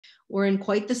We're in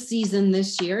quite the season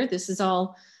this year. This is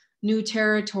all new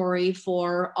territory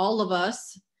for all of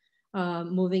us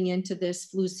moving into this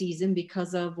flu season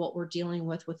because of what we're dealing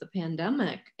with the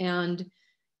pandemic. And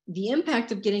the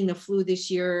impact of getting the flu this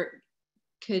year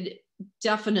could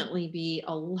definitely be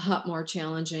a lot more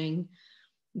challenging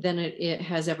than it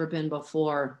has ever been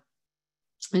before.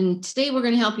 And today we're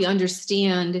going to help you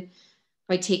understand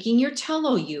by taking your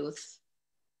TeloYouth,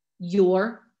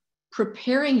 you're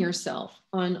preparing yourself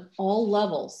on all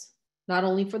levels, not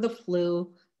only for the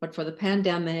flu, but for the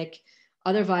pandemic,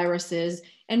 other viruses.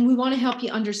 And we want to help you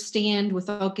understand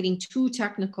without getting too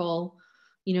technical,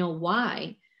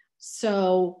 why.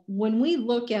 So when we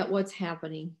look at what's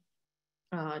happening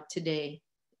today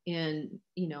in,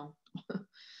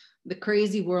 the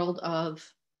crazy world of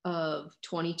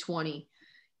 2020,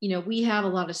 we have a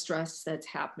lot of stress that's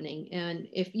happening. And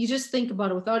if you just think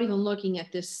about it without even looking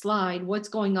at this slide, what's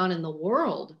going on in the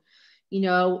world,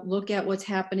 look at what's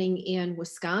happening in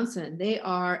Wisconsin. They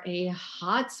are a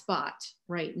hot spot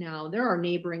right now. They're our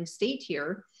neighboring state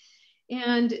here.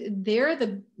 And they're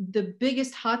the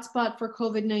biggest hotspot for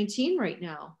COVID-19 right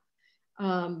now.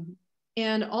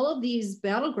 And all of these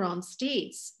battleground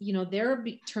states, they're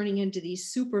turning into these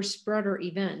super spreader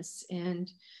events. And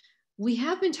we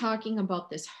have been talking about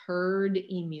this herd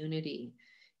immunity.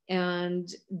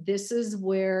 And this is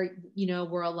where,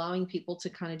 we're allowing people to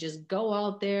kind of just go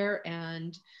out there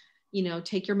and,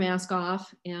 take your mask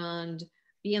off and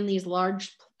be in these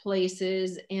large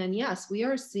places. And yes, we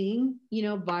are seeing,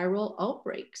 viral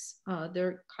outbreaks.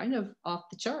 They're kind of off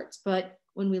the charts. But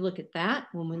when we look at that,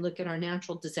 when we look at our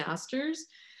natural disasters,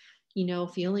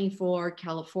 feeling for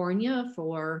California,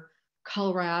 for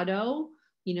Colorado,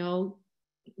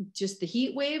 just the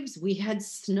heat waves, we had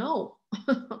snow,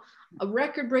 a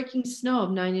record-breaking snow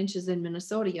of 9 inches in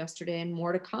Minnesota yesterday and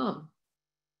more to come.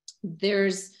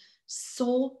 There's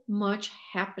so much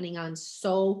happening on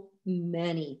so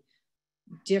many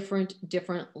different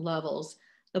levels.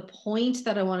 The point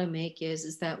that I want to make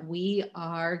is that we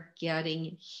are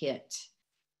getting hit.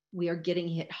 We are getting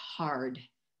hit hard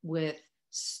with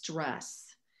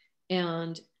stress.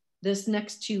 And this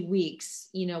next 2 weeks,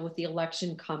 with the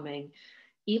election coming,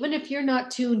 even if you're not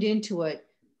tuned into it,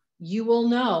 you will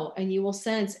know and you will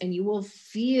sense and you will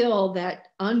feel that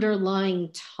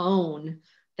underlying tone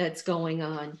that's going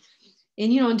on.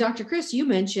 And, and Dr. Chris, you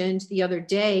mentioned the other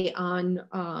day on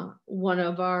one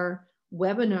of our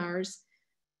webinars,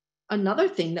 another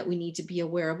thing that we need to be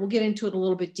aware of. We'll get into it a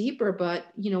little bit deeper, but,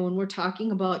 when we're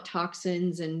talking about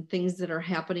toxins and things that are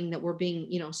happening that we're being,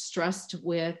 stressed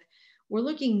with, we're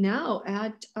looking now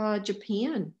at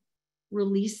Japan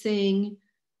releasing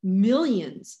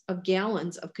millions of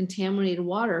gallons of contaminated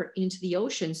water into the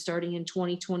ocean starting in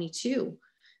 2022.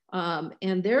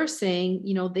 And they're saying,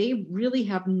 they really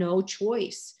have no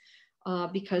choice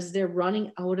because they're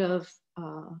running out of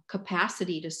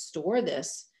capacity to store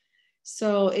this.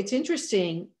 So it's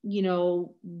interesting,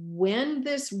 when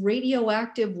this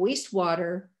radioactive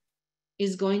wastewater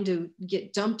is going to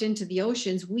get dumped into the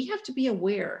oceans, we have to be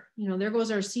aware, there goes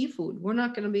our seafood. We're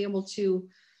not going to be able to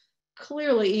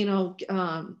clearly,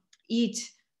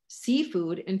 eat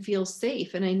seafood and feel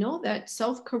safe. And I know that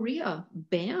South Korea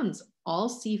bans all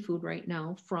seafood right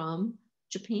now from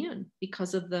Japan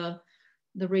because of the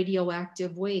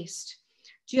radioactive waste.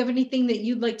 Do you have anything that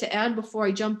you'd like to add before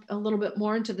I jump a little bit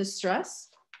more into the stress?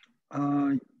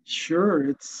 Sure.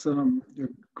 It's a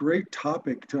great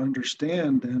topic to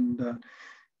understand. And,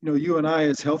 you and I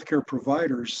as healthcare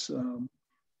providers,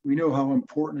 we know how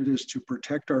important it is to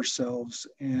protect ourselves.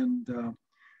 And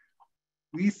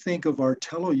we think of our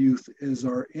TeloYouth as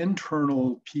our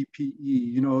internal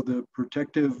PPE, the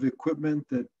protective equipment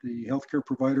that the healthcare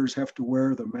providers have to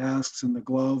wear, the masks and the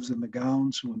gloves and the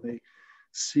gowns when they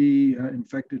see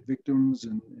infected victims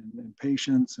and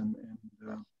patients and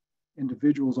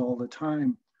individuals all the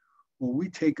time. Well, we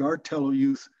take our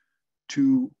TeloYouth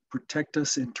to protect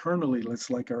us internally.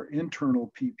 It's like our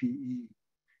internal PPE.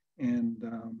 And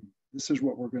this is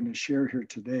what we're going to share here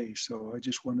today. So I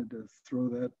just wanted to throw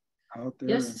that out there.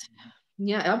 Yes.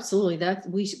 Yeah, absolutely. That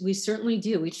we certainly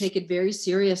do. We take it very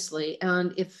seriously.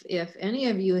 And if any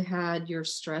of you had your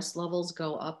stress levels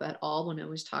go up at all when I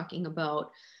was talking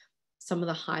about some of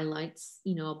the highlights,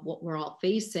 of what we're all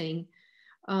facing,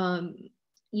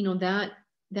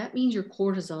 that means your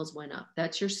cortisols went up.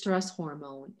 That's your stress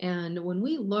hormone. And when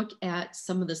we look at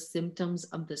some of the symptoms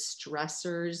of the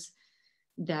stressors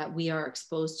that we are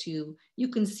exposed to, you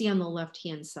can see on the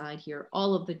left-hand side here,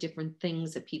 all of the different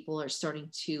things that people are starting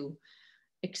to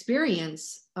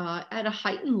experience at a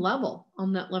heightened level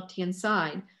on that left-hand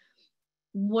side.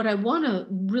 What I want to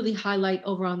really highlight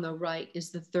over on the right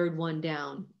is the third one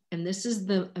down. and this is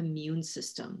the immune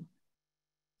system.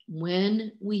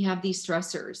 When we have these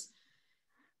stressors,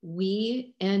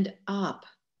 we end up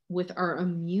with our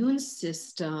immune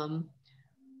system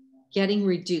getting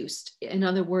reduced. In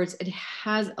other words, it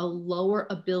has a lower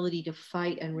ability to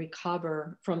fight and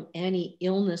recover from any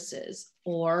illnesses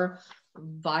or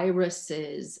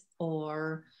viruses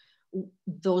or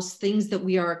those things that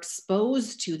we are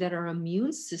exposed to that our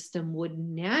immune system would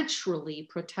naturally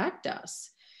protect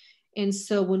us. And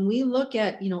so when we look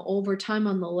at, over time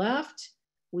on the left,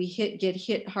 we get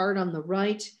hit hard on the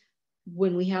right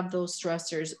when we have those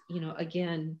stressors,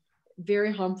 again,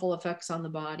 very harmful effects on the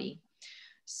body.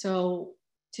 So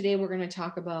today we're going to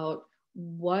talk about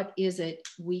what is it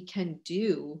we can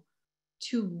do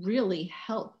to really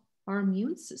help our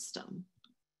immune system.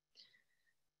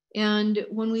 And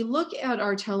when we look at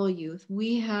our TeloYouth,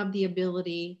 we have the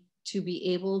ability to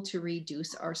be able to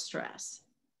reduce our stress.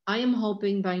 I am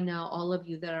hoping by now all of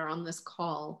you that are on this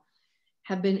call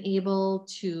have been able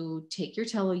to take your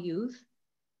TeloYouth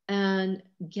and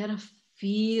get a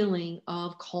feeling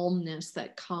of calmness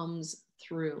that comes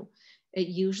through. It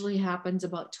usually happens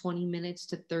about 20 minutes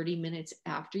to 30 minutes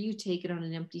after you take it on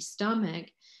an empty stomach.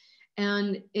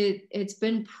 And it's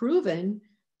been proven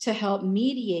to help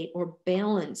mediate or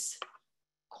balance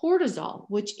cortisol,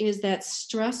 which is that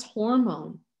stress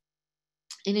hormone.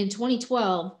 And in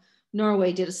 2012,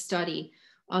 Norway did a study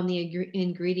on the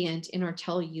ingredient in our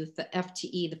TeloYouth, the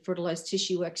FTE, the fertilized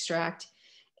tissue extract.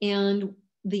 And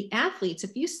the athletes,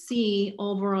 if you see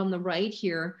over on the right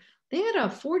here, they had a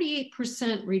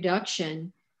 48%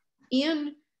 reduction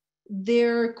in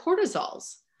their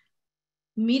cortisols,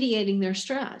 mediating their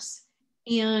stress.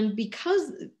 And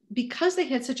because they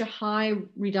had such a high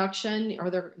reduction, or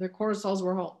their cortisols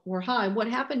were high, what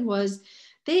happened was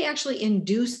they actually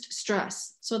induced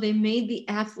stress. So they made the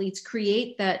athletes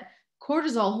create that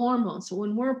cortisol hormone. So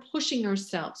when we're pushing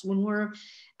ourselves, when we're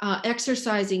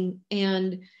exercising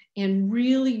and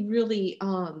really, really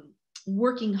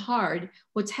working hard,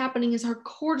 what's happening is our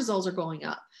cortisols are going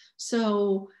up.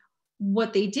 So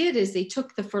what they did is they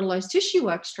took the fertilized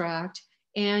tissue extract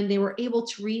and they were able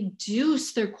to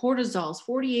reduce their cortisols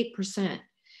 48%.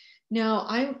 Now,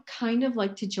 I kind of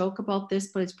like to joke about this,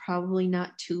 but it's probably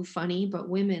not too funny. But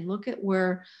women, look at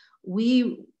where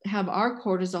we have our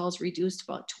cortisols reduced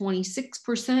about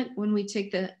 26% when we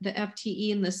take the FTE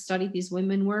in the study these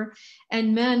women were,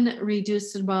 and men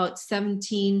reduced about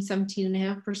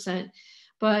 17.5%.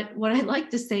 But what I like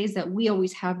to say is that we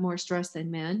always have more stress than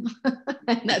men.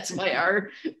 And that's why our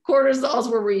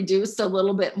cortisols were reduced a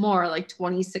little bit more, like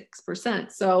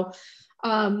 26%. So,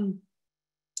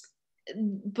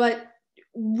 but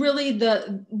really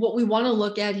what we want to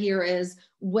look at here is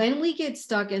when we get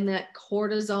stuck in that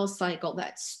cortisol cycle,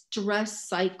 that stress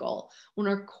cycle, when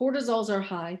our cortisols are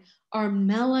high, our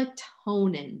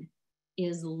melatonin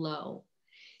is low.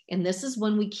 And this is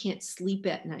when we can't sleep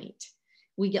at night.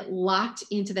 We get locked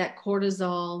into that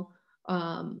cortisol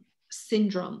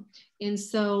syndrome. And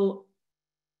so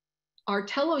our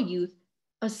TeloYouth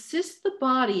assists the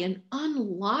body in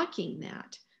unlocking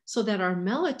that so that our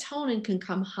melatonin can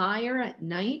come higher at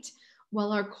night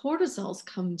while our cortisols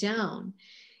come down.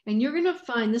 And you're going to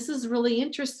find this is really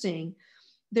interesting.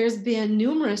 There's been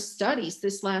numerous studies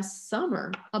this last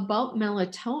summer about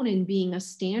melatonin being a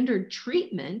standard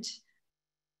treatment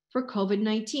for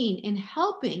COVID-19 and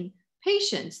helping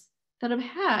patients that have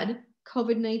had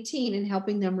COVID-19 and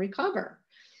helping them recover.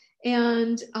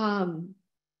 And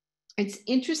it's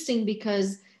interesting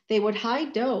because they would high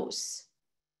dose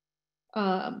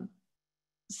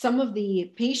some of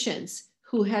the patients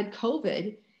who had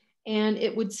COVID, and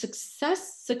it would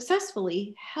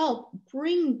successfully help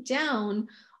bring down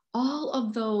all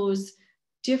of those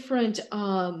different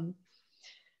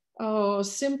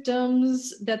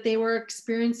symptoms that they were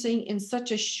experiencing in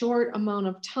such a short amount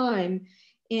of time.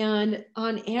 And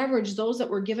on average, those that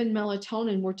were given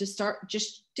melatonin were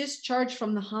discharged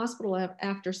from the hospital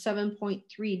after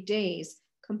 7.3 days,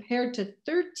 compared to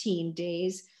 13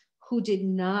 days who did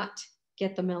not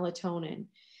get the melatonin.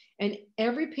 And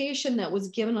every patient that was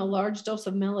given a large dose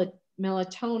of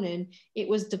melatonin, it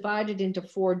was divided into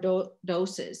 4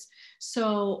 doses.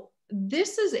 So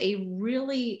this is a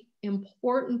really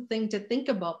important thing to think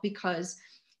about, because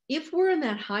if we're in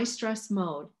that high stress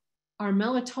mode, our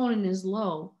melatonin is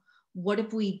low, what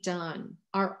have we done?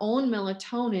 Our own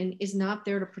melatonin is not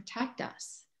there to protect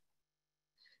us.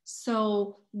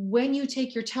 So when you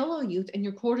take your TeloYouth and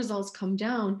your cortisols come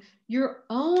down, your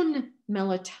own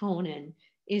melatonin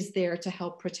is there to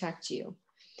help protect you.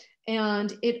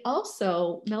 And it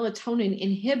also, melatonin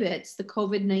inhibits the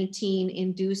COVID-19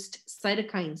 induced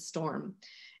cytokine storm.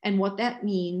 And what that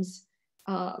means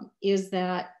is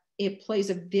that it plays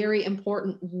a very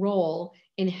important role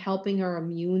in helping our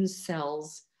immune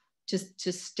cells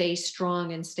to stay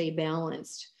strong and stay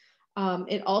balanced.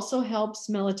 It also helps,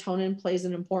 melatonin plays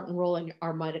an important role in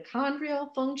our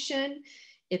mitochondrial function.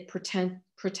 It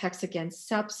protects against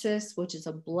sepsis, which is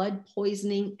a blood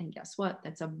poisoning. And guess what?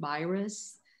 That's a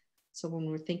virus. So when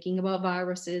we're thinking about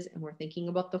viruses and we're thinking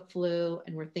about the flu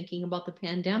and we're thinking about the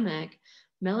pandemic,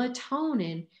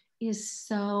 melatonin is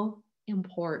so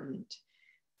important.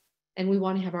 And we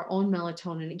want to have our own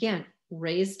melatonin, again,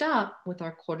 raised up with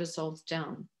our cortisols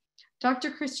down.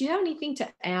 Dr. Chris, do you have anything to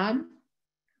add?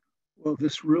 Well,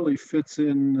 this really fits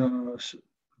in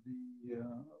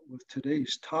with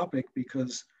today's topic,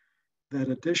 because that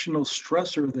additional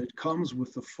stressor that comes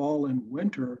with the fall and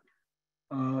winter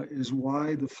is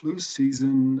why the flu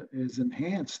season is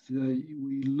enhanced.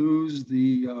 We lose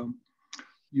the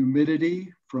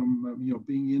humidity from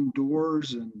being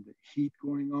indoors and the heat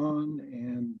going on,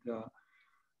 and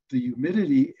the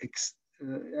humidity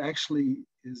actually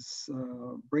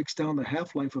breaks down the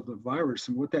half-life of the virus.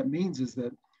 And what that means is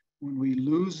that when we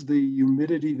lose the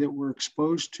humidity that we're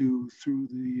exposed to through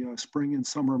the spring and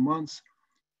summer months,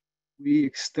 we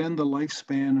extend the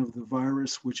lifespan of the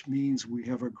virus, which means we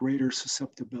have a greater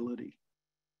susceptibility.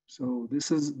 So this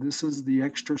is the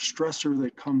extra stressor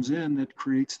that comes in that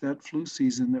creates that flu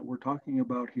season that we're talking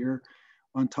about here,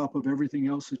 on top of everything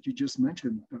else that you just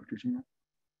mentioned, Dr. Gina.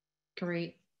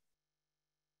 Great.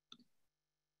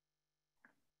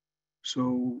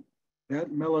 So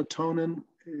that melatonin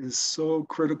is so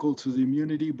critical to the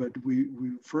immunity, but we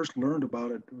first learned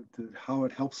about it, how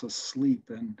it helps us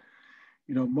sleep. And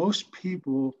most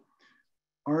people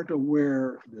aren't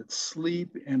aware that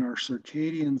sleep and our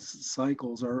circadian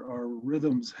cycles, our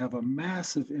rhythms, have a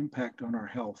massive impact on our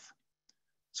health.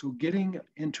 So getting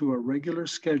into a regular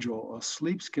schedule, a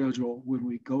sleep schedule, when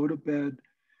we go to bed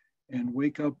and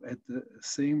wake up at the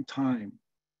same time,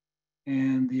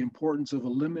 and the importance of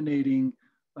eliminating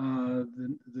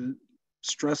the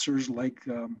stressors like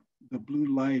the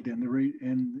blue light and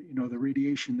the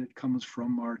radiation that comes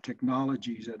from our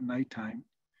technologies at nighttime.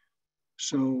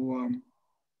 So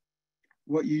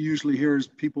what you usually hear is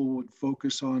people would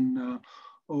focus on,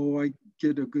 I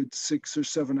get a good 6 or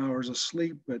 7 hours of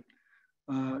sleep, but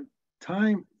the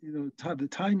time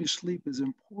you sleep is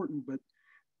important, but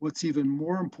what's even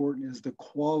more important is the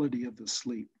quality of the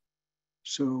sleep.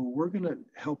 So we're going to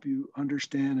help you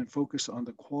understand and focus on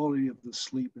the quality of the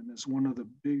sleep. And it's one of the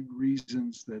big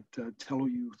reasons that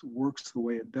TeloYouth works the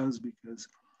way it does, because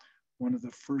one of the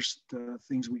first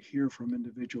things we hear from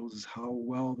individuals is how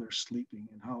well they're sleeping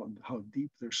and how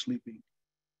deep they're sleeping.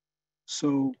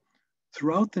 So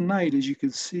throughout the night, as you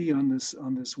can see on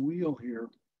this wheel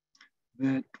here,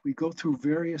 that we go through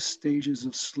various stages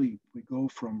of sleep. We go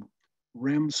from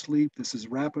REM sleep, this is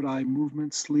rapid eye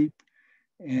movement sleep,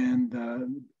 and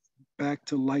back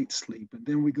to light sleep. And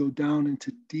then we go down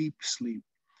into deep sleep.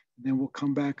 And then we'll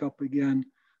come back up again.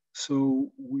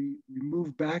 So we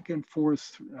move back and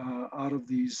forth out of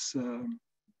these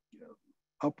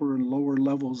upper and lower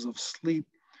levels of sleep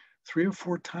 3 or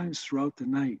 4 times throughout the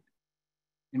night.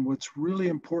 And what's really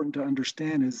important to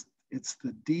understand is it's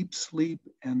the deep sleep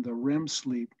and the REM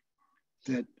sleep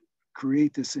that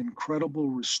create this incredible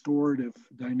restorative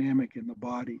dynamic in the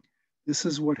body. This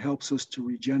is what helps us to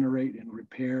regenerate and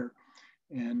repair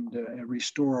and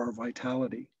restore our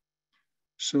vitality.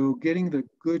 So getting the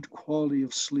good quality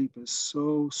of sleep is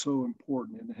so, so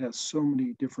important, and it has so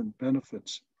many different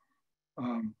benefits.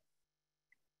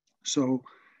 So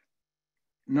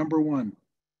number one,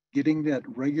 getting that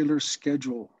regular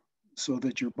schedule so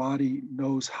that your body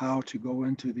knows how to go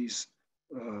into these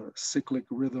cyclic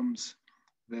rhythms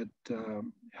that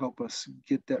help us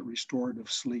get that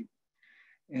restorative sleep,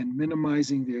 and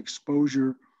minimizing the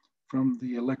exposure from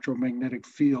the electromagnetic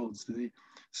fields,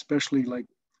 especially like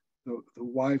the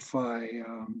Wi-Fi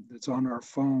that's on our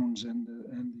phones and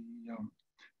the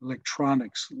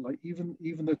electronics, like even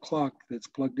the clock that's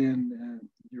plugged in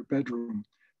your bedroom.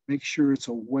 Make sure it's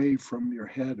away from your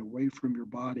head, away from your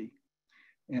body.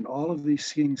 And all of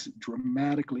these things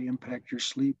dramatically impact your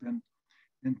sleep. And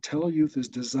TeloYouth is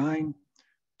designed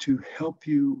to help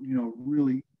you,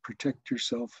 really protect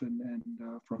yourself and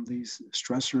from these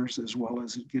stressors, as well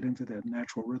as get into that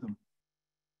natural rhythm.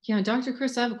 Yeah, Dr.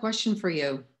 Chris, I have a question for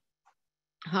you.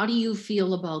 How do you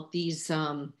feel about these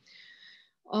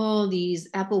these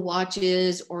Apple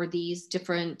Watches or these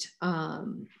different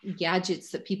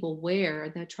gadgets that people wear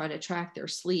that try to track their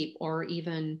sleep, or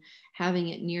even having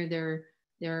it near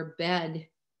their bed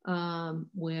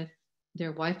with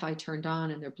their Wi-Fi turned on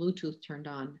and their Bluetooth turned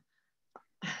on?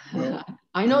 Well,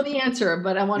 I know the answer,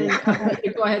 but I want you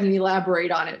to go ahead and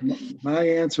elaborate on it. My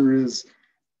answer is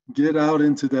get out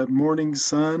into that morning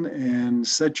sun and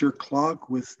set your clock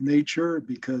with nature,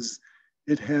 because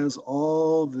it has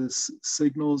all this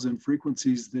signals and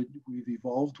frequencies that we've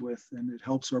evolved with, and it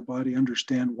helps our body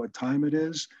understand what time it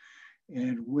is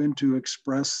and when to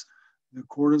express the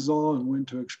cortisol and when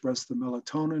to express the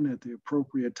melatonin at the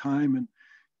appropriate time. And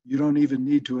you don't even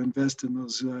need to invest in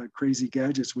those crazy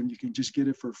gadgets when you can just get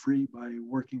it for free by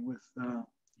working with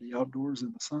the outdoors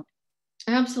and the sun.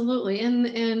 Absolutely. And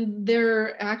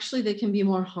they can be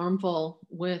more harmful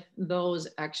with those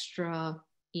extra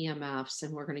EMFs,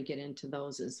 and we're going to get into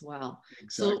those as well.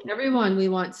 Exactly. So everyone, we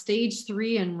want stage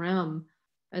 3 and REM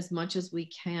as much as we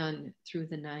can through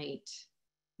the night,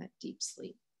 that deep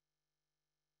sleep.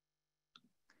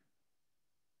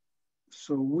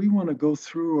 So we want to go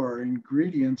through our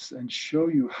ingredients and show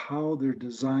you how they're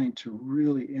designed to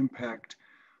really impact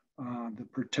the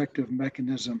protective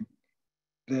mechanism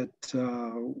that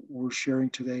we're sharing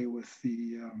today with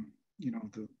the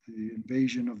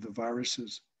invasion of the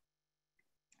viruses.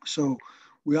 So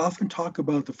we often talk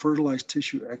about the fertilized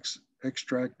tissue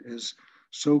extract as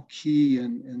so key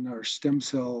in our stem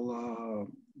cell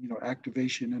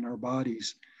activation in our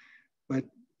bodies. But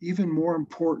even more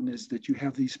important is that you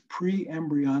have these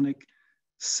pre-embryonic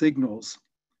signals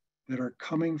that are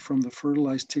coming from the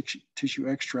fertilized tissue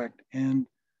extract, and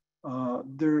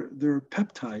they're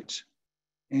peptides.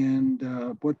 And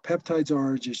what peptides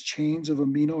are just chains of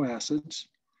amino acids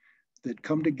that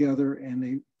come together,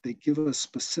 and they give us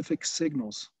specific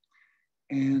signals.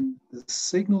 And the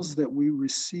signals that we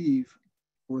receive,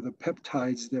 or the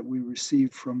peptides that we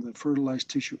receive from the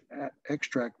fertilized tissue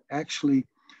extract, actually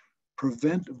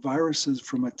prevent viruses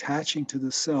from attaching to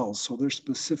the cells. So they're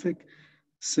specific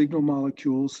signal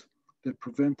molecules that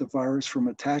prevent the virus from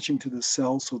attaching to the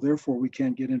cells, so therefore we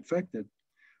can't get infected.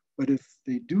 But if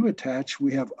they do attach,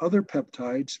 we have other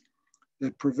peptides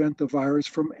that prevent the virus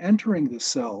from entering the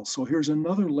cell. So here's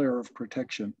another layer of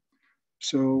protection.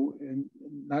 So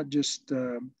not just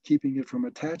keeping it from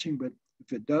attaching, but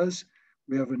if it does,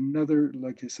 we have another,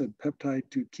 like I said, peptide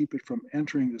to keep it from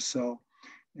entering the cell.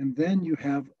 And then you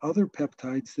have other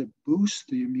peptides that boost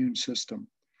the immune system,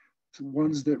 so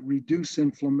ones that reduce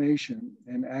inflammation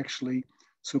and actually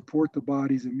support the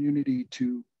body's immunity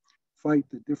to fight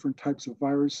the different types of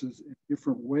viruses in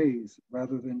different ways,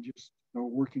 rather than just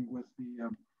working with the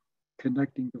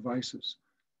connecting devices.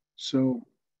 So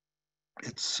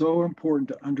it's so important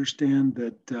to understand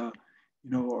that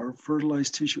our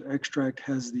fertilized tissue extract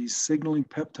has these signaling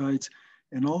peptides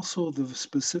and also the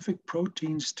specific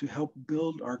proteins to help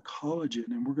build our collagen.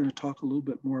 And we're going to talk a little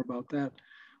bit more about that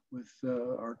with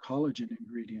our collagen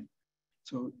ingredient.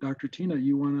 So Dr. Tina,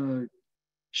 you want to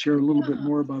share a little bit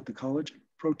more about the collagen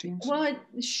proteins? Well,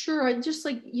 sure. I just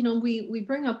we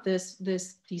bring up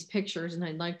these pictures, and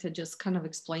I'd like to just kind of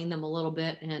explain them a little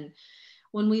bit. And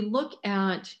when we look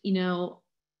at,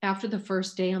 after the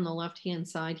first day on the left-hand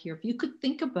side here, if you could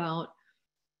think about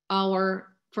our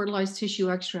fertilized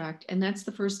tissue extract, and that's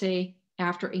the first day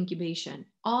after incubation,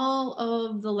 all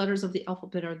of the letters of the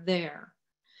alphabet are there.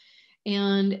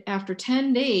 And after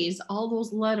 10 days, all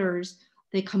those letters,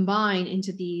 they combine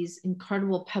into these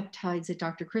incredible peptides that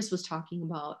Dr. Chris was talking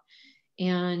about,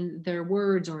 and their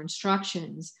words or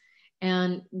instructions,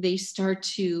 and they start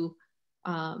to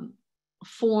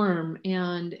form,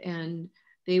 and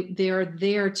they are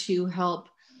there to help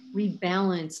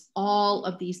rebalance all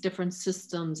of these different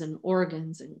systems and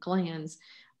organs and glands.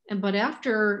 But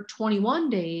after 21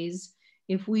 days,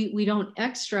 if we don't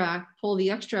pull the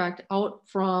extract out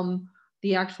from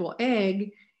the actual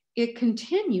egg, it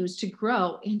continues to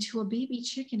grow into a baby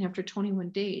chicken after 21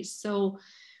 days. So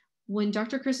when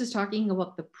Dr. Chris is talking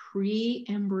about the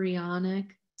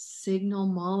pre-embryonic signal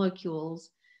molecules,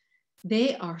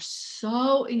 they are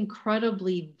so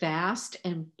incredibly vast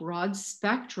and broad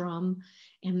spectrum.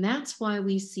 And that's why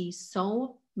we see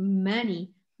so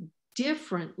many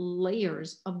different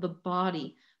layers of the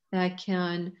body that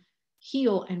can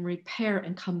heal and repair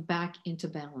and come back into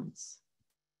balance.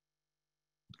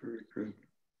 Very good.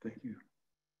 Thank you.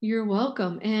 You're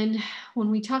welcome. And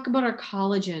when we talk about our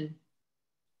collagen,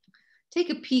 take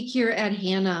a peek here at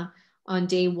Hannah on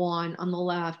day 1 on the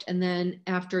left, and then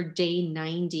after day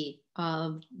 90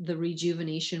 of the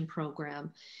rejuvenation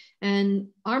program. And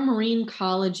our marine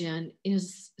collagen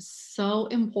is so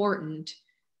important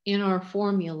in our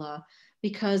formula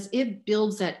because it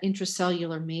builds that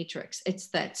intracellular matrix. It's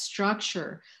that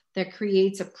structure that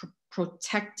creates a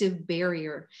protective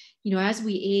barrier. As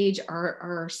we age,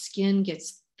 our skin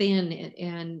gets thin,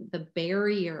 and the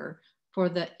barrier for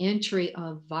the entry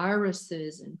of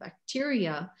viruses and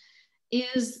bacteria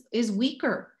is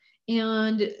weaker.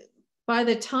 And by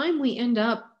the time we end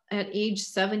up at age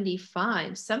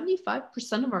 75,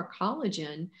 75% of our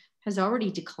collagen has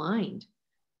already declined.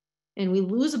 And we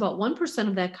lose about 1%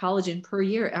 of that collagen per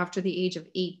year after the age of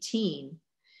 18.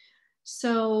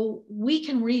 So we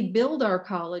can rebuild our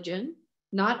collagen,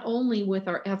 not only with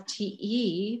our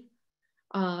FTE,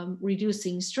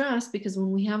 reducing stress, because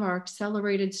when we have our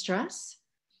accelerated stress,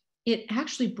 it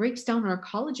actually breaks down our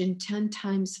collagen 10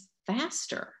 times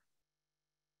faster.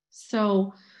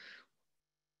 So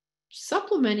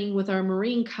supplementing with our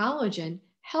marine collagen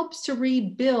helps to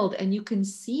rebuild. And you can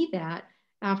see that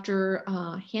after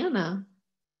Hannah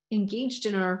engaged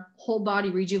in our whole body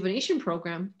rejuvenation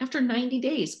program. After 90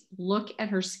 days, look at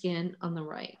her skin on the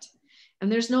right.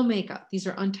 And there's no makeup. These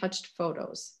are untouched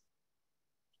photos.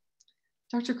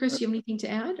 Dr. Chris, you have anything to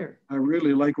add? Or? I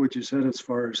really like what you said as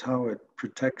far as how it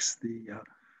protects the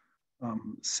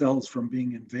cells from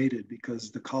being invaded,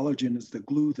 because the collagen is the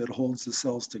glue that holds the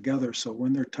cells together. So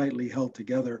when they're tightly held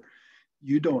together,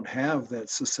 you don't have that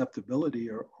susceptibility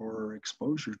or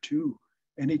exposure to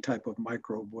any type of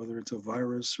microbe, whether it's a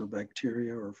virus or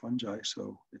bacteria or fungi.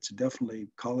 So it's definitely,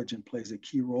 collagen plays a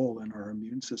key role in our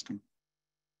immune system.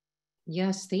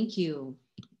 Yes, thank you.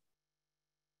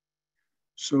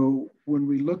 So when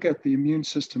we look at the immune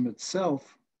system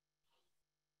itself,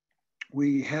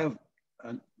 we have,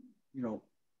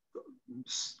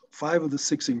 5 of the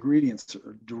 6 ingredients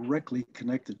are directly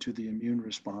connected to the immune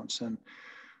response. And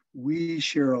we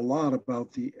share a lot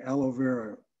about the aloe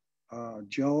vera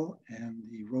gel and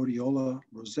the rhodiola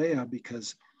rosea,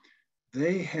 because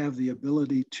they have the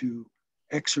ability to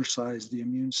exercise the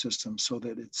immune system so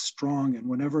that it's strong. And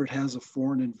whenever it has a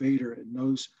foreign invader, it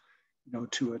knows,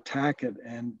 to attack it.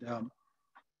 And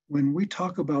when we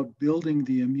talk about building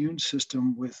the immune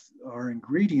system with our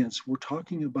ingredients, we're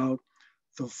talking about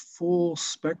the full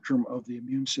spectrum of the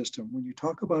immune system. When you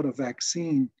talk about a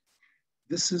vaccine,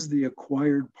 this is the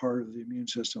acquired part of the immune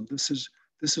system. This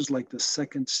is like the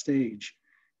second stage.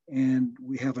 And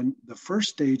we have the first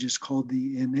stage is called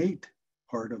the innate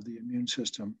part of the immune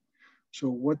system. So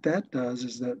what that does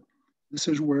is that this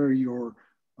is where your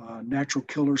natural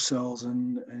killer cells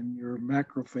and your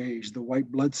macrophage, the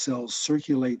white blood cells,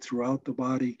 circulate throughout the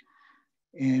body.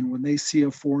 And when they see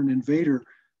a foreign invader,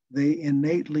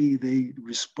 they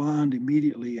respond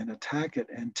immediately and attack it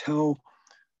and tell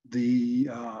the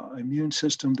immune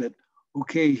system that,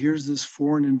 okay, here's this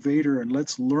foreign invader and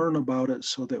let's learn about it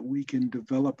so that we can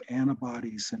develop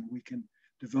antibodies and we can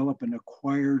develop an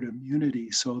acquired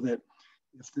immunity, so that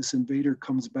if this invader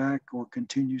comes back or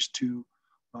continues to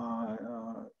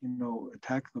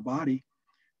attack the body,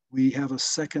 we have a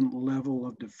second level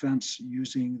of defense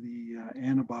using the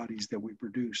antibodies that we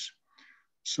produce.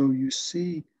 So you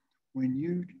see, when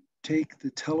you take the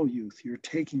TeloYouth, you're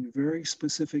taking very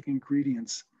specific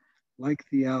ingredients like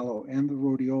the aloe and the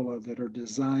rhodiola that are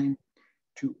designed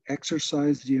to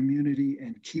exercise the immunity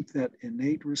and keep that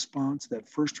innate response, that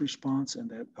first response, and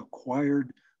that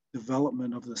acquired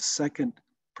development of the second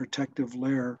protective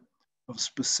layer of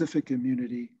specific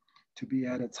immunity to be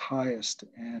at its highest.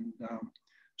 And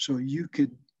so you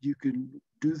can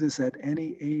do this at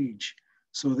any age,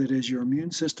 so that as your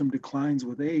immune system declines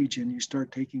with age and you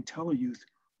start taking TeloYouth,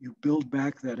 you build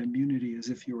back that immunity as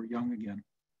if you were young again.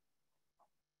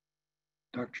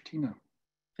 Dr. Tina.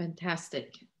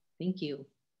 Fantastic. Thank you.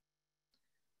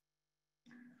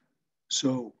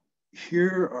 So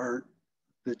here are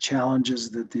the challenges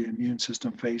that the immune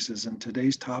system faces. And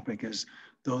today's topic is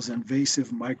those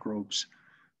invasive microbes,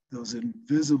 those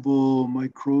invisible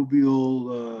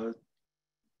microbial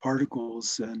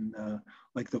particles, and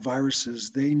like the viruses,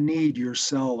 they need your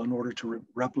cell in order to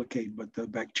replicate. But the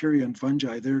bacteria and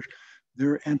fungi,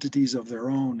 they're entities of their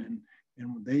own, and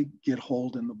when they get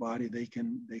hold in the body, they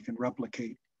can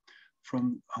replicate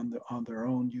on their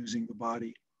own using the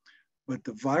body. But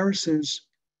the viruses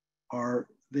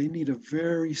they need a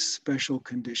very special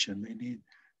condition. They need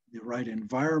the right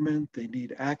environment, they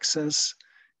need access,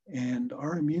 and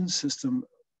our immune system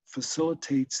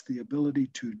facilitates the ability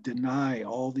to deny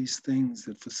all these things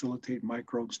that facilitate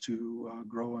microbes to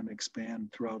grow and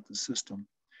expand throughout the system.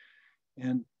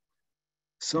 And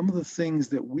some of the things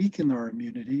that weaken our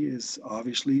immunity is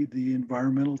obviously the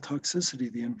environmental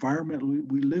toxicity, the environment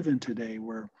we live in today,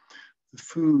 where the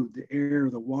food, the air,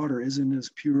 the water isn't as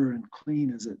pure and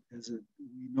clean as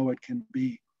we know it can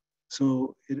be.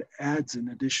 So it adds an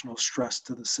additional stress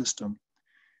to the system.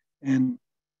 And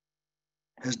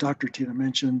as Dr. Tina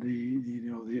mentioned, the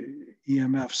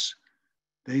EMFs,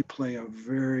 they play a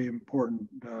very important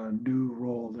new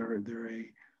role. They're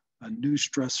a new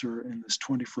stressor in this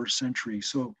 21st century.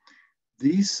 So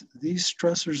these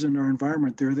stressors in our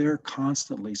environment, they're there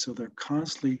constantly. So they're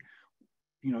constantly,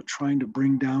 trying to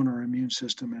bring down our immune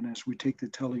system. And as we take the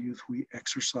TeloYouth, we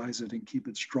exercise it and keep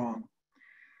it strong.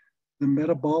 The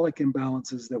metabolic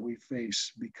imbalances that we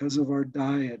face because of our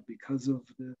diet, because of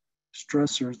the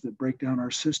stressors that break down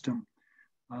our system,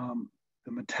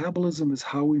 the metabolism is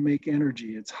how we make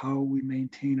energy. It's how we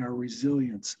maintain our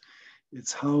resilience.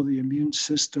 It's how the immune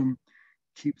system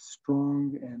keeps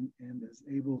strong and is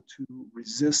able to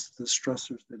resist the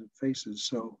stressors that it faces.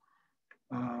 So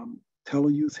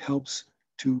TeloYouth helps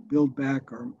to build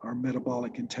back our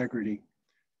metabolic integrity.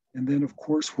 And then, of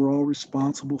course, we're all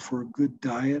responsible for a good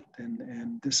diet.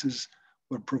 And this is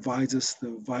what provides us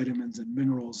the vitamins and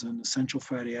minerals and essential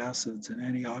fatty acids and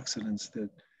antioxidants that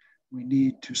we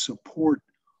need to support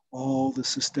all the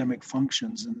systemic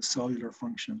functions and the cellular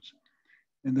functions.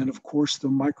 And then, of course, the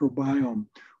microbiome.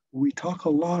 We talk a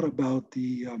lot about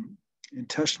the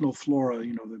intestinal flora,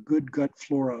 the good gut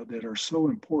flora that are so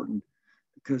important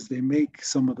because they make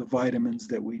some of the vitamins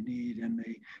that we need and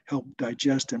they help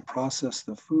digest and process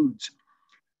the foods.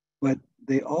 But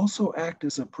they also act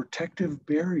as a protective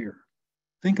barrier.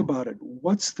 Think about it.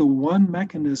 What's the one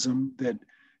mechanism that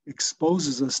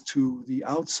exposes us to the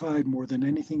outside more than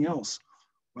anything else?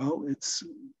 Well, it's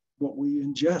what we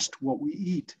ingest, what we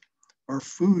eat. Our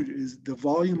food is the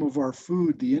volume of our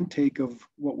food, the intake of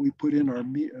what we put in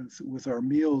with our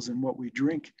meals and what we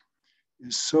drink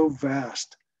is so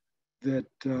vast that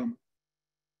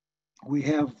we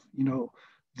have,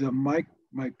 the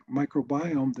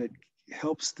microbiome that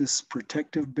helps this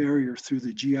protective barrier through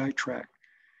the GI tract.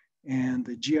 And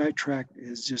the GI tract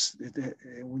is just,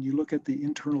 when you look at the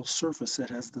internal surface, it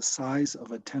has the size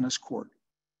of a tennis court.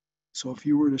 So if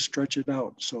you were to stretch it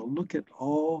out, so look at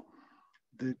all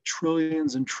the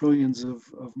trillions and trillions of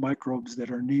microbes that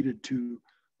are needed to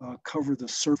cover the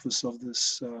surface of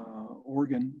this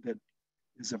organ that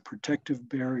is a protective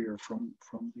barrier from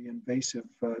the invasive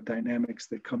dynamics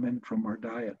that come in from our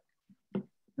diet.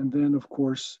 And then, of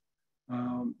course,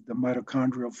 the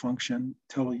mitochondrial function.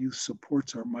 TeloYouth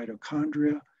supports our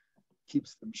mitochondria,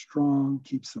 keeps them strong,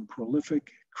 keeps them prolific,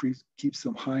 keeps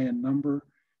them high in number.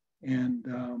 And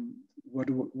what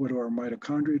do our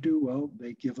mitochondria do? Well,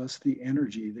 they give us the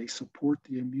energy. They support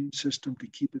the immune system to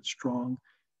keep it strong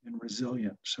and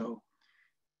resilient. So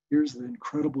here's the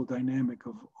incredible dynamic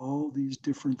of all these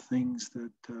different things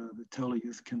that the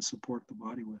TeloYouth can support the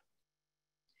body with.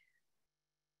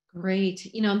 Great.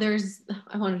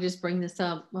 I want to just bring this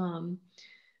up.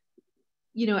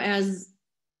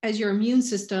 As your immune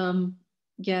system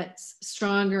gets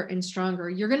stronger and stronger,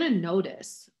 you're going to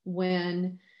notice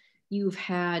when you've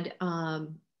had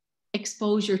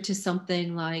exposure to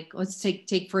something like, let's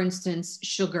take for instance,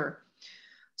 sugar.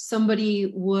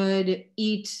 Somebody would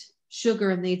eat sugar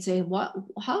and they'd say,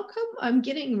 how come I'm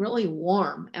getting really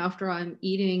warm after I'm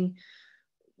eating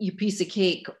a piece of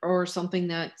cake or something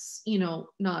that's,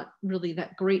 not really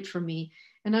that great for me?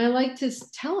 And I like to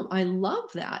tell them, I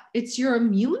love that. It's your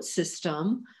immune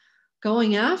system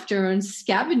going after and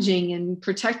scavenging and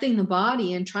protecting the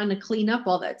body and trying to clean up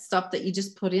all that stuff that you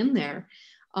just put in there.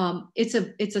 It's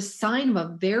a sign of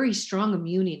a very strong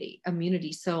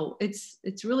immunity. So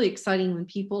it's really exciting when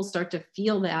people start to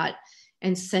feel that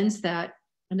and sense that.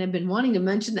 And I've been wanting to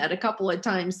mention that a couple of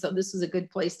times. So this is a good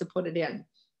place to put it in.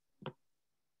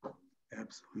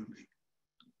 Absolutely.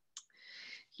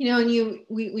 And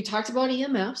we talked about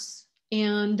EMFs,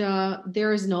 and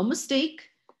there is no mistake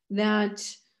that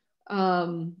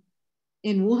in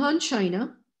Wuhan,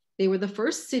 China, they were the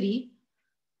first city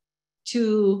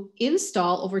to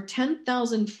install over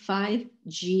 10,000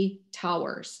 5G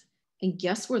towers. And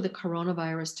guess where the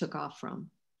coronavirus took off from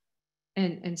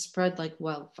and spread like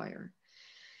wildfire?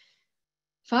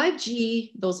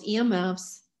 5G, those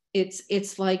EMFs,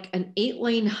 it's like an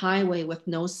 8-lane highway with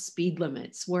no speed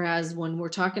limits. Whereas when we're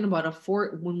talking about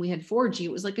when we had 4G,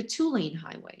 it was like a 2-lane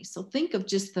highway. So think of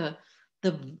just the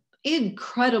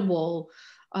incredible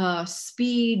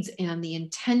speeds and the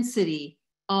intensity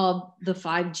of the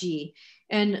 5G.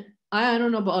 And I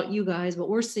don't know about you guys, but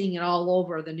we're seeing it all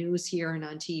over the news here and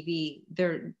on TV.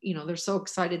 They're so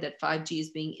excited that 5G is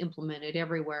being implemented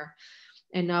everywhere.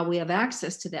 And now we have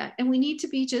access to that. And we need to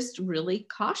be just really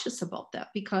cautious about that,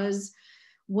 because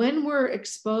when we're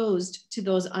exposed to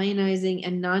those ionizing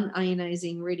and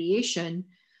non-ionizing radiation,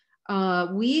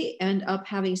 we end up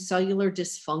having cellular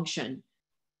dysfunction.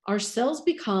 Our cells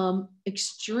become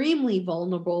extremely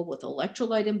vulnerable with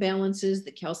electrolyte imbalances,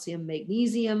 the calcium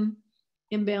magnesium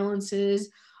imbalances.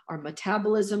 Our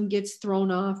metabolism gets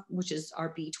thrown off, which is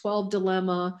our B12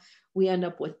 dilemma. We end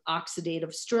up with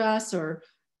oxidative stress, or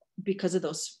because of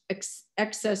those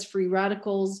excess free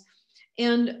radicals.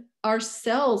 and our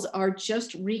cells are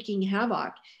just wreaking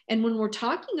havoc. And when we're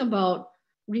talking about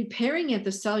repairing at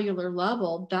the cellular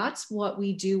level, that's what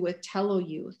we do with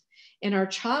TeloYouth. And our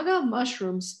chaga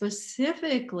mushroom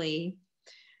specifically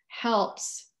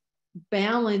helps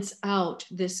balance out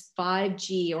this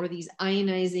 5G, or these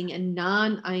ionizing and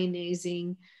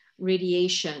non-ionizing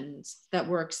radiations that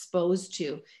we're exposed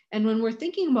to. And when we're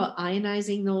thinking about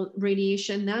ionizing the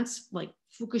radiation, that's like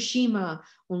Fukushima,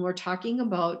 when we're talking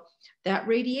about that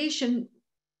radiation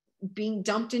being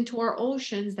dumped into our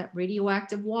oceans, that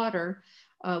radioactive water,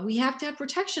 we have to have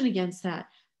protection against that.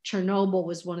 Chernobyl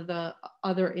was one of the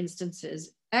other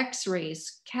instances.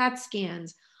 X-rays, CAT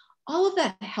scans, all of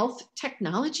that health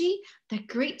technology, that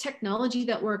great technology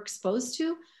that we're exposed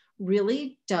to,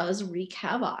 really does wreak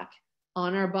havoc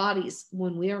on our bodies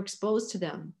when we are exposed to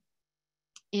them.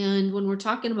 And when we're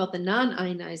talking about the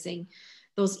non-ionizing,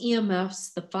 those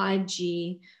EMFs, the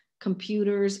 5G,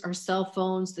 computers, our cell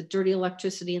phones, the dirty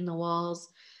electricity in the walls,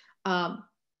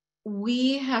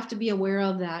 we have to be aware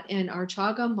of that. And our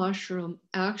chaga mushroom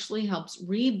actually helps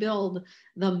rebuild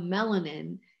the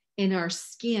melanin in our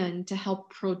skin to help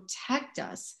protect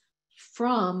us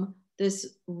from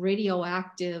this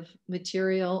radioactive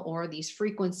material or these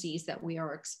frequencies that we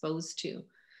are exposed to.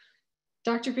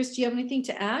 Dr. Chris, do you have anything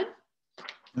to add?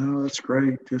 No, that's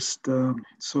great. Just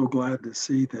so glad to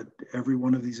see that every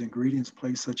one of these ingredients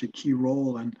plays such a key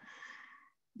role. And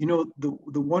you know, the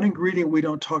one ingredient we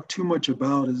don't talk too much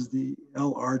about is the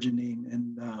L-arginine,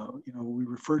 and you know, we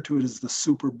refer to it as the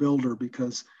super builder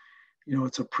because you know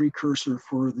it's a precursor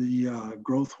for the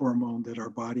growth hormone that our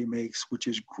body makes, which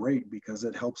is great because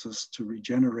it helps us to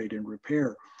regenerate and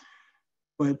repair.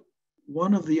 But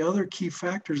one of the other key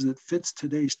factors that fits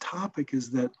today's topic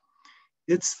is that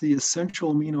it's the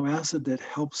essential amino acid that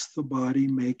helps the body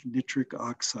make nitric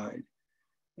oxide.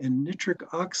 And nitric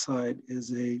oxide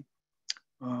is a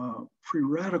free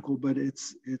radical, but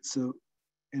it's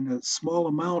in a small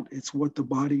amount. It's what the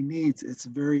body needs. It's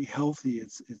very healthy.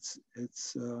 It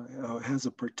has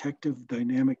a protective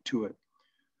dynamic to it.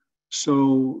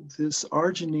 So this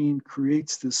arginine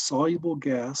creates this soluble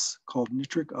gas called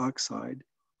nitric oxide.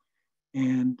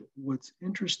 And what's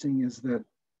interesting is that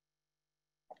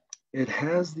it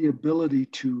has the ability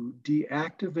to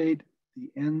deactivate the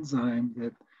enzyme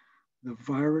that the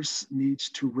virus needs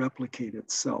to replicate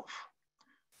itself.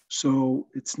 So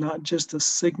it's not just a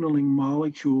signaling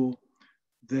molecule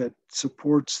that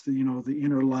supports the, you know, the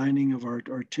inner lining of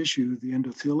our tissue, the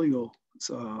endothelial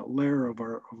layer of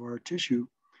our tissue,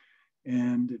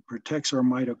 and it protects our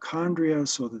mitochondria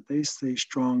so that they stay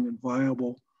strong and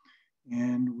viable.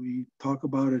 And we talk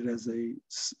about it as a,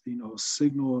 you know,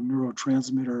 signal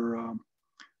neurotransmitter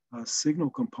signal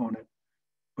component,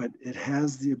 but it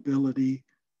has the ability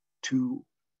to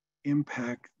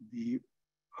impact the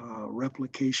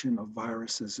replication of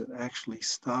viruses. It actually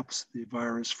stops the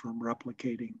virus from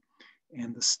replicating.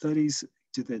 And the studies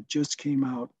that just came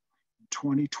out in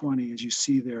 2020, as you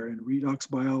see there in Redox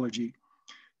Biology,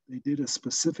 they did a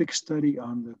specific study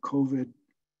on the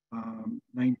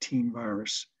COVID-19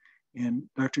 virus. And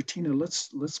Dr. Tina,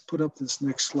 let's put up this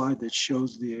next slide that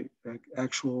shows the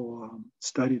actual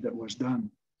study that was done.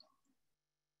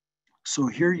 So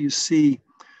here you see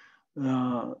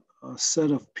a set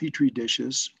of Petri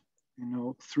dishes, you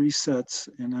know, 3 sets,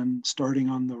 and then starting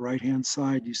on the right-hand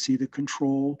side, you see the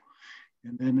control,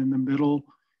 and then in the middle,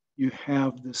 you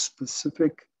have the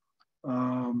specific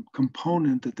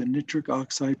component that the nitric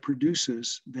oxide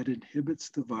produces that inhibits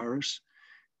the virus.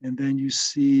 And then you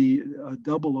see a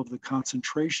double of the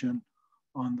concentration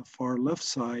on the far left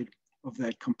side of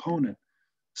that component.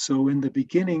 So in the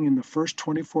beginning, in the first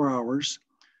 24 hours,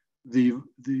 the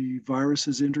virus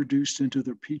is introduced into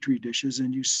the Petri dishes,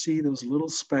 and you see those little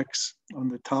specks on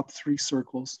the top 3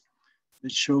 circles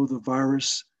that show the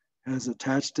virus has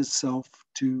attached itself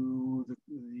to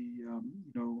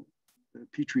the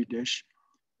Petri dish.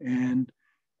 And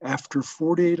after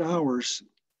 48 hours,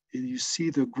 you see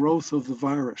the growth of the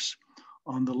virus.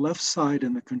 On the left side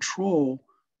in the control,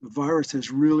 the virus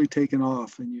has really taken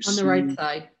off, and you see— On the right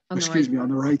side. On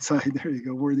the right side, there you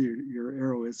go, where your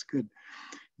arrow is, good.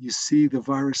 You see the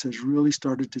virus has really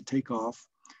started to take off,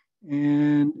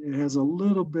 and it has a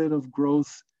little bit of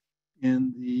growth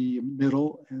in the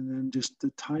middle, and then just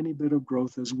a tiny bit of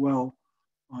growth as well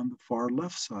on the far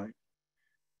left side.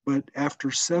 But after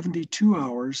 72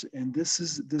 hours, and this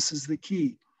is the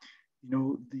key, you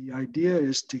know, the idea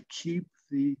is to keep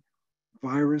the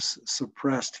virus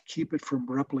suppressed, keep it from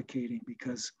replicating,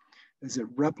 because as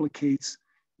it replicates,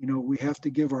 you know, we have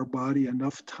to give our body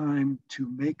enough time to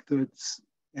make the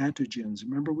antigens.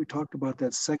 Remember we talked about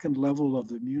that second level of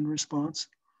the immune response?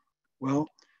 Well,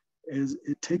 as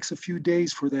it takes a few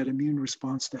days for that immune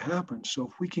response to happen. So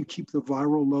if we can keep the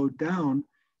viral load down,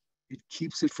 it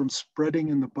keeps it from spreading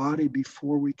in the body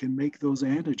before we can make those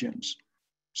antigens.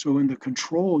 So in the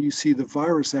control, you see the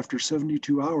virus after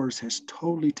 72 hours has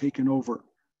totally taken over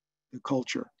the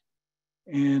culture.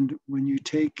 And when you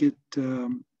take it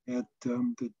at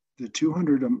the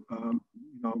 200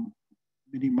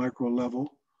 milli micro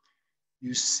level,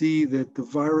 you see that the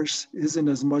virus isn't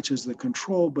as much as the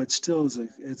control, but still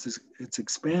it's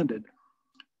expanded.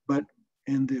 But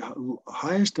in the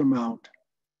highest amount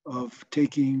of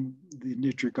taking the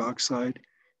nitric oxide,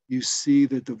 you see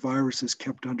that the virus is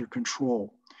kept under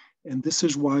control. And this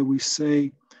is why we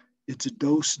say it's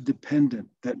dose dependent.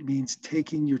 That means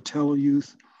taking your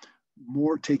TeloYouth,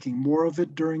 taking more of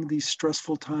it during these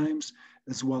stressful times,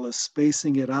 as well as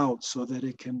spacing it out so that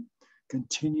it can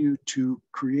continue to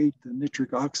create the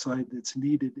nitric oxide that's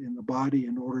needed in the body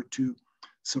in order to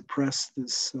suppress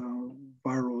this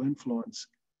viral influence.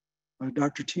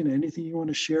 Dr. Tina, anything you want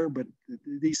to share? But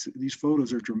these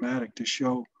photos are dramatic to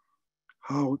show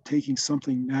how taking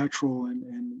something natural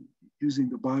and using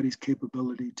the body's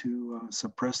capability to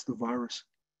suppress the virus.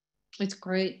 It's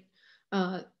great.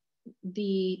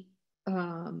 The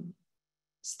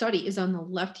study is on the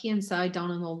left-hand side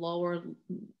down in the lower.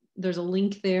 There's a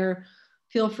link there.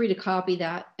 Feel free to copy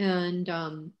that and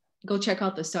go check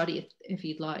out the study if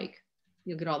you'd like.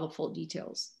 You'll get all the full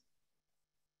details.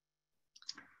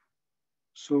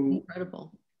 So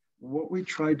incredible. What we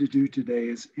tried to do today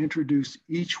is introduce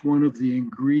each one of the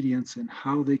ingredients and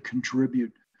how they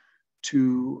contribute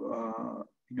to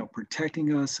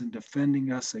protecting us and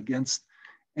defending us against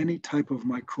any type of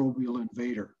microbial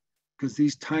invader. Because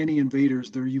these tiny invaders,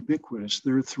 they're ubiquitous.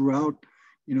 They're throughout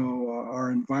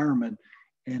our environment.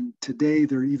 And today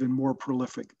they're even more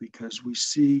prolific because we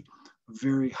see a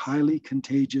very highly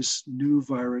contagious new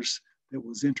virus that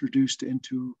was introduced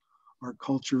into our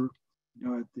culture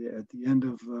at the end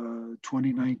of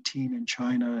 2019 in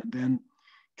China, and then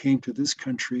came to this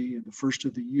country in the first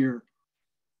of the year.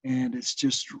 And it's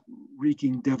just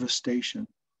wreaking devastation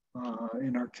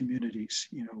in our communities,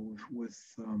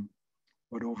 with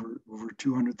over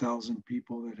 200,000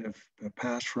 people that have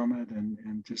passed from it,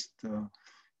 and just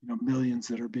millions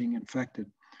that are being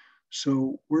infected.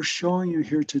 So we're showing you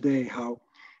here today how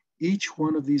each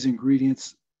one of these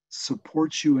ingredients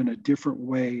supports you in a different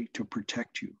way to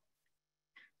protect you.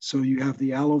 So you have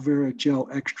the aloe vera gel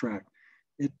extract.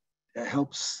 It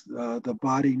helps the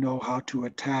body know how to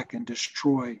attack and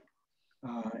destroy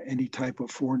any type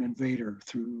of foreign invader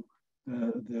through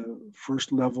the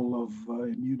first level of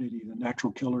immunity, the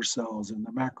natural killer cells and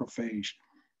the macrophage,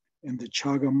 and the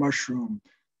chaga mushroom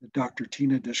that Dr.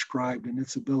 Tina described, and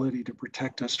its ability to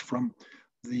protect us from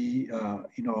the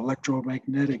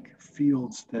electromagnetic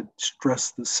fields that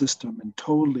stress the system and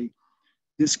totally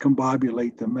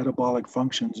discombobulate the metabolic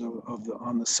functions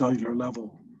on the cellular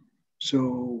level.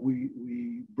 So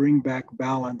we bring back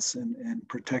balance and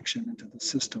protection into the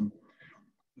system.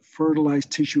 The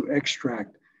fertilized tissue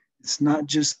extract, it's not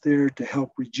just there to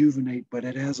help rejuvenate, but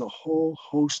it has a whole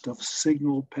host of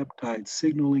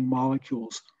signaling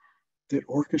molecules that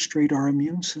orchestrate our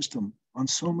immune system on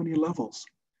so many levels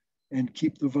and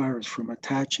keep the virus from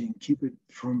attaching, keep it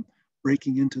from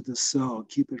breaking into the cell,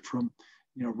 keep it from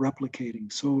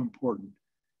replicating. So important.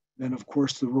 Then, of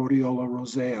course, the rhodiola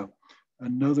rosea,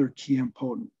 another key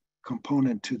important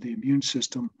component to the immune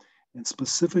system, and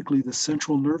specifically the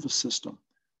central nervous system.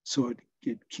 So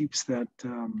it keeps that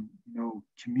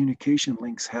communication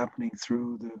links happening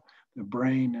through the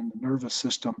brain and the nervous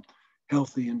system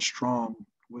healthy and strong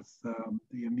with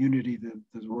the immunity that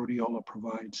the rhodiola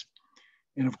provides.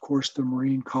 And of course, the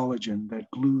marine collagen,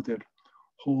 that glue that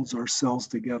holds our cells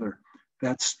together,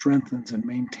 that strengthens and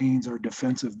maintains our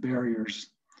defensive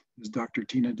barriers, as Dr.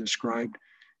 Tina described.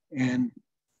 And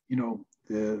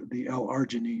the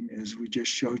L-arginine, as we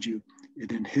just showed you,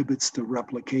 it inhibits the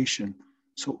replication.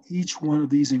 So each one of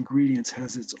these ingredients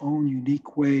has its own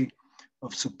unique way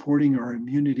of supporting our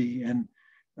immunity, and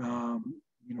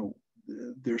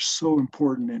they're so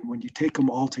important. And when you take them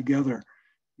all together,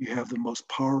 you have the most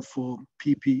powerful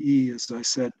PPE, as I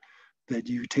said, that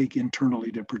you take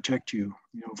internally to protect you,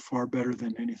 far better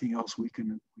than anything else we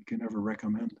can ever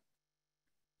recommend.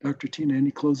 Dr. Tina,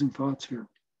 any closing thoughts here?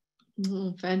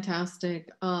 Fantastic.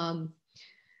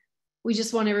 We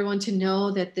just want everyone to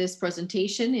know that this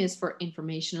presentation is for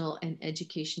informational and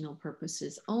educational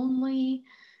purposes only,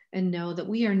 and know that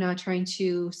we are not trying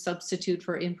to substitute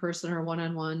for in-person or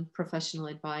one-on-one professional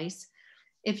advice.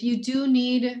 If you do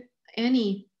need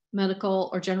any medical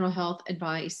or general health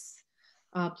advice,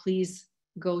 please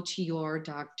go to your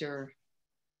doctor.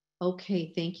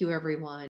 Okay, thank you, everyone.